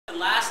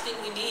last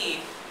thing we need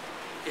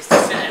is to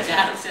send, as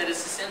Adam said,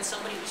 is to send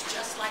somebody who's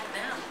just like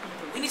them.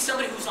 We need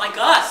somebody who's like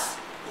us,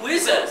 who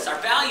is us, our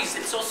values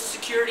in Social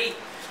Security,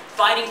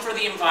 fighting for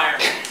the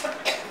environment,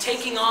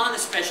 taking on the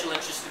special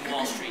interest in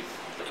Wall Street.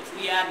 But if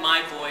we add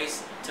my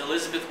voice to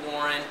Elizabeth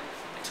Warren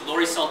and to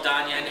Lori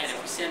Saldana, and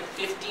if we send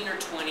 15 or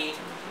 20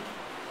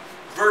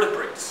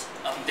 vertebrates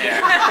up there,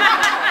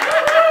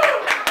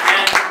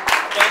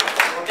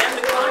 then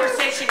the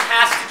conversation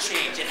has to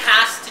change. It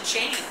has to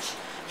change.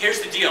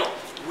 Here's the deal.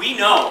 We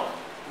know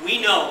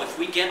if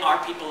we get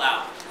our people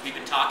out, we've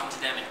been talking to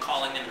them and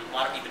calling them, and a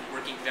lot of you have been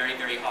working very,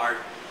 very hard,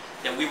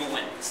 that we will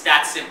win. It's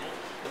that simple.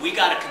 We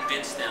got to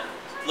convince them,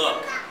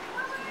 look,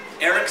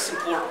 Eric's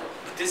important,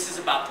 but this is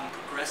about the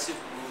progressive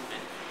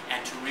movement,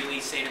 and to really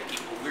say to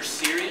people, we're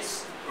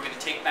serious, we're going to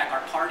take back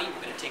our party,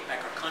 we're going to take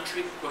back our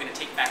country, we're going to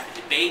take back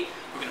the debate,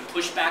 we're going to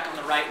push back on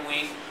the right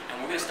wing,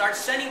 and we're going to start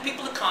sending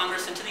people to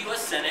Congress and to the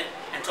U.S. Senate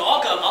and to all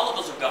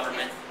levels of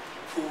government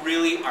who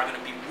really are going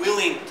to be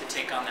willing to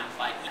take on that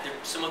fight. Either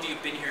some of you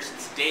have been here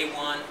since day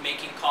one,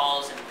 making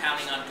calls and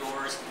pounding on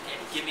doors and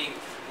giving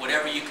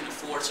whatever you can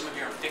afford. Some of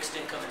you are on fixed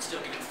income and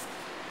still giving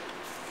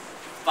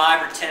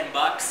 $5 or $10.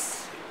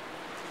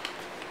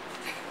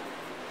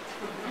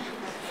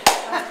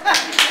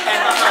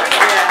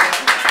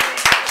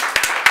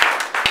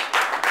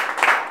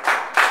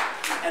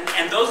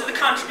 And those are the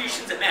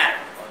contributions that matter.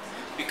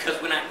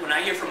 Because when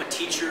I hear from a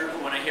teacher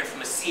or when I hear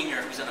from a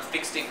senior who's on a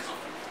fixed income,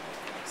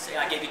 say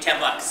I gave you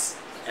 $10.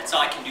 That's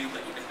all I can do,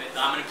 but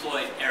I'm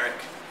unemployed,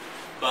 Eric.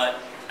 But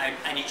I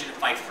need you to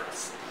fight for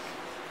us.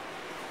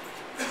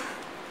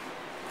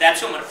 That's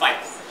who I'm going to fight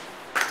for.